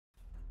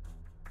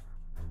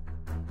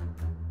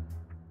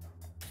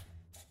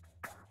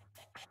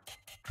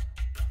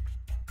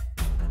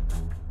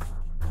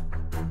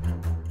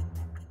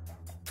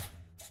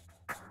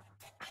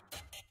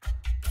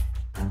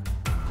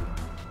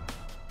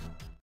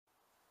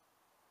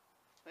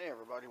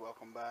Alrighty,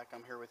 welcome back.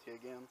 I'm here with you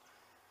again.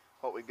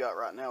 What we've got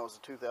right now is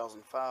a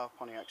 2005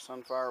 Pontiac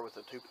Sunfire with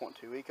a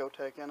 2.2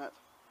 Ecotec in it.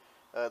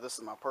 This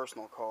is my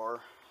personal car.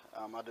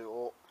 I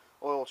do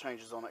oil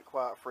changes on it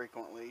quite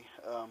frequently.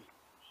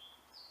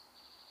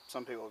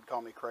 Some people would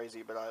call me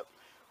crazy, but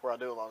where I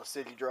do a lot of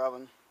city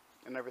driving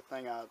and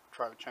everything, I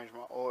try to change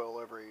my oil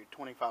every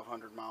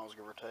 2,500 miles,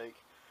 give or take.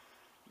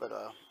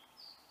 But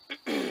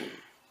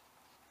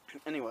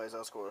anyways, I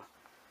was going to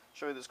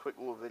show you this quick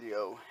little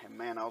video, and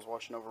man, I was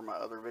watching over my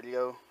other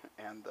video,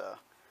 and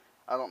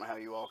I don't know how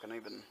you all can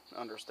even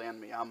understand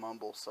me. I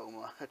mumble so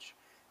much.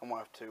 I'm going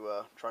to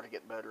have to try to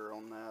get better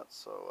on that,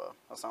 so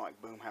I sound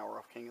like Boomhauer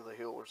off King of the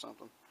Hill or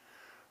something.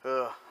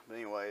 But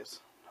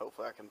anyways,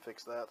 hopefully I can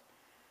fix that.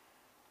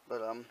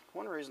 But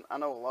one reason, I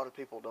know a lot of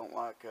people don't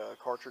like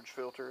cartridge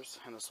filters,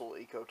 and this little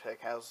Ecotec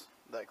has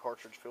that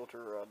cartridge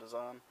filter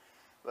design,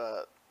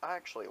 but I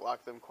actually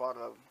like them quite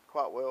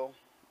well.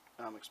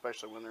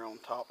 Especially when they're on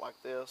top like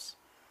this.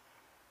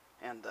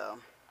 And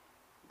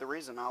the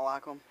reason I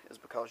like them is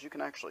because you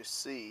can actually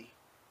see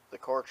the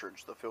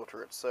cartridge, the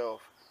filter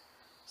itself.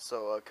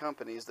 So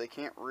companies, they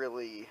can't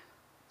really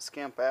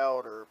skimp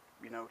out or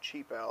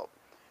cheap out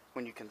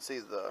when you can see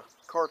the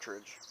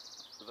cartridge,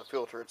 the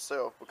filter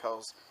itself,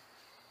 because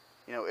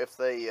if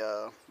they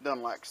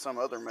done like some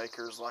other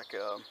makers, like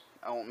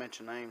I won't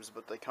mention names,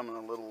 but they come in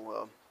a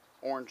little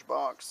orange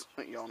box.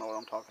 Y'all know what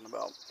I'm talking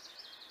about.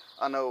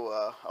 I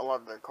know a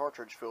lot of their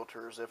cartridge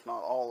filters, if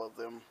not all of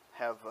them,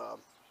 have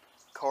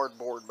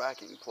cardboard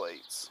backing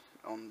plates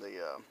on the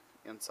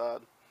inside.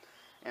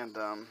 And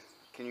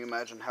can you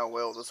imagine how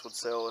well this would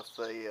sell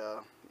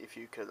if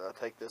you could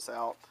take this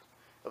out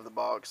of the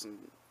box and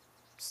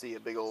see a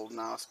big old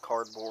nice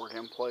cardboard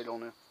end plate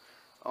on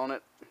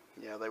it?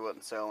 Yeah, they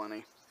wouldn't sell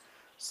any.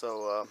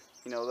 So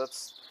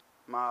that's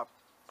my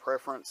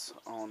preference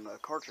on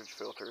cartridge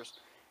filters,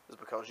 is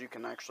because you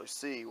can actually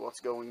see what's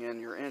going in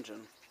your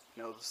engine.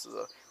 This is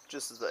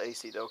just as the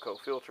AC Delco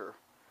filter,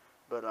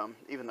 but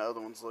even the other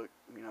ones look,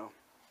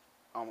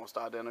 almost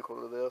identical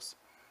to this.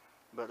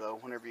 But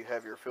whenever you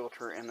have your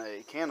filter in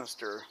a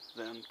canister,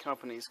 then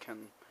companies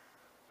can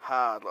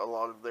hide a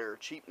lot of their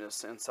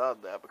cheapness inside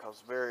that,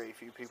 because very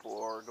few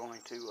people are going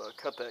to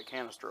cut that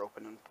canister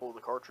open and pull the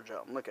cartridge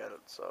out and look at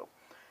it. So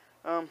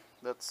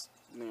that's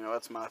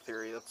my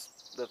theory.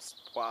 That's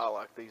why I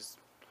like these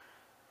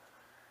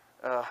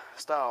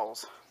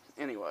styles.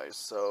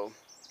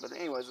 But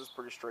anyways, it's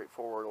pretty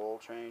straightforward oil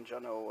change. I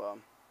know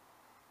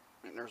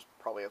there's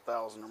probably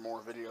 1,000 or more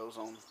videos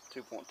on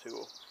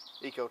 2.2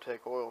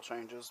 Ecotec oil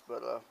changes,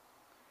 but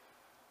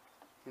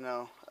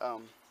not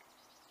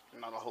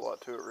a whole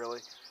lot to it really.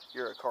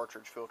 Your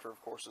cartridge filter,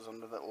 of course, is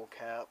under that little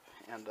cap,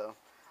 and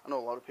I know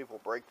a lot of people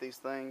break these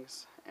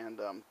things. And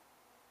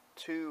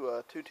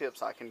two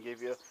tips I can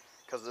give you,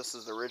 because this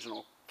is the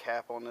original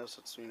cap on this.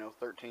 It's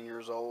 13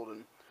 years old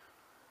and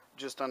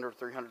just under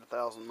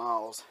 300,000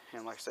 miles,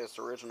 and like I say, it's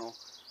original.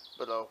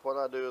 But what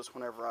I do is,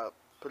 whenever I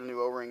put a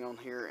new O-ring on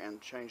here and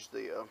change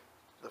the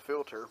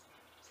filter,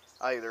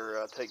 I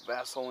either take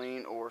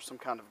Vaseline or some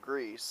kind of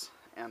grease,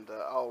 and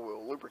I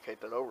will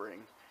lubricate that O-ring.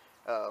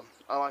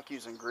 I like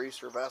using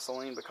grease or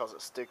Vaseline because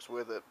it sticks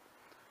with it,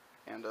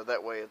 and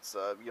that way it's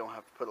you don't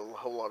have to put a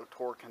whole lot of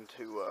torque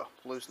into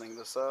loosening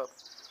this up.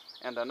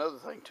 And another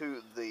thing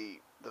too, the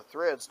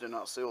threads do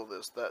not seal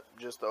this, that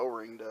just the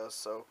O-ring does.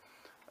 So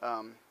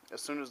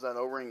as soon as that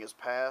O-ring is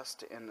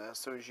passed, and as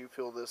soon as you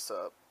feel this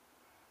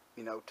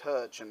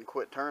touch and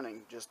quit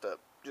turning, just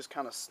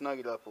kind of snug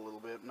it up a little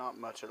bit, not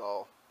much at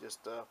all,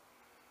 just like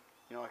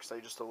I say,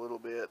 just a little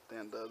bit,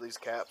 and these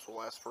caps will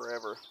last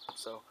forever.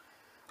 So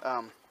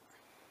I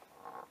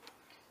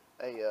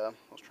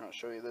was trying to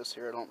show you this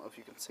here. I don't know if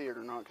you can see it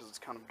or not because it's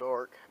kind of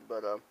dark,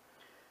 but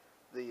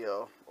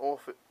the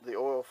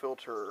oil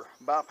filter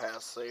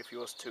bypass, say if you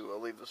was to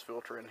leave this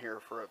filter in here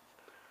for a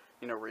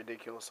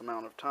ridiculous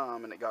amount of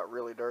time and it got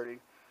really dirty,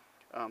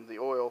 the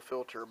oil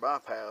filter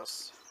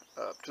bypass,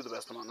 to the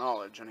best of my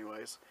knowledge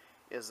anyways,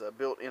 is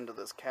built into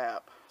this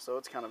cap. So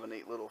it's kind of a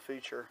neat little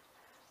feature.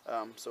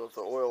 So if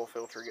the oil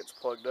filter gets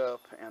plugged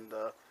up and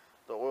the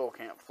oil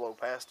can't flow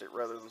past it,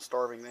 rather than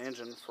starving the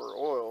engine for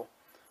oil,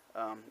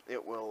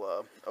 it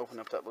will open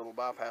up that little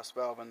bypass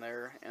valve in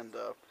there, and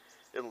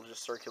it'll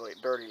just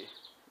circulate dirty,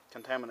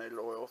 contaminated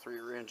oil through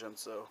your engine.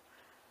 So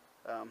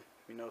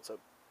it's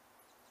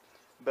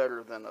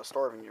better than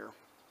starving your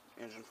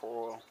engine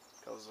for oil,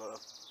 because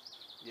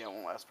it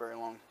won't last very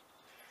long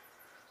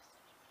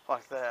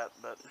like that.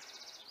 But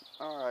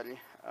alrighty,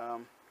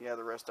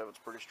 the rest of it's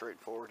pretty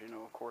straightforward.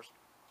 Of course,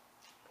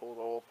 pull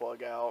the oil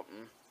plug out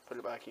and put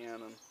it back in,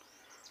 and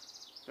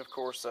of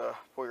course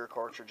pull your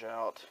cartridge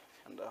out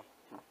and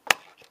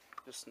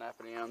just snap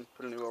it in,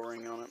 put a new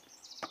O-ring on it,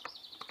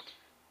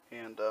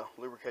 and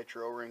lubricate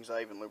your O-rings.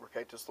 I even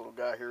lubricate this little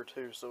guy here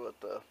too, so it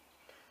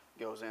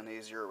goes in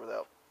easier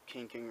without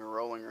kinking or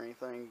rolling or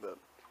anything. But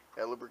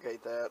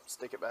lubricate that,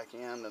 stick it back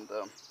in, and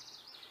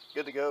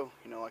good to go.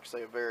 Like I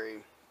say,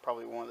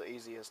 probably one of the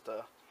easiest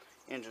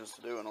engines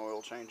to do an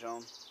oil change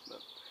on.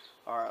 But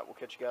alright, we'll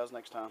catch you guys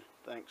next time.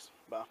 Thanks.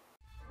 Bye.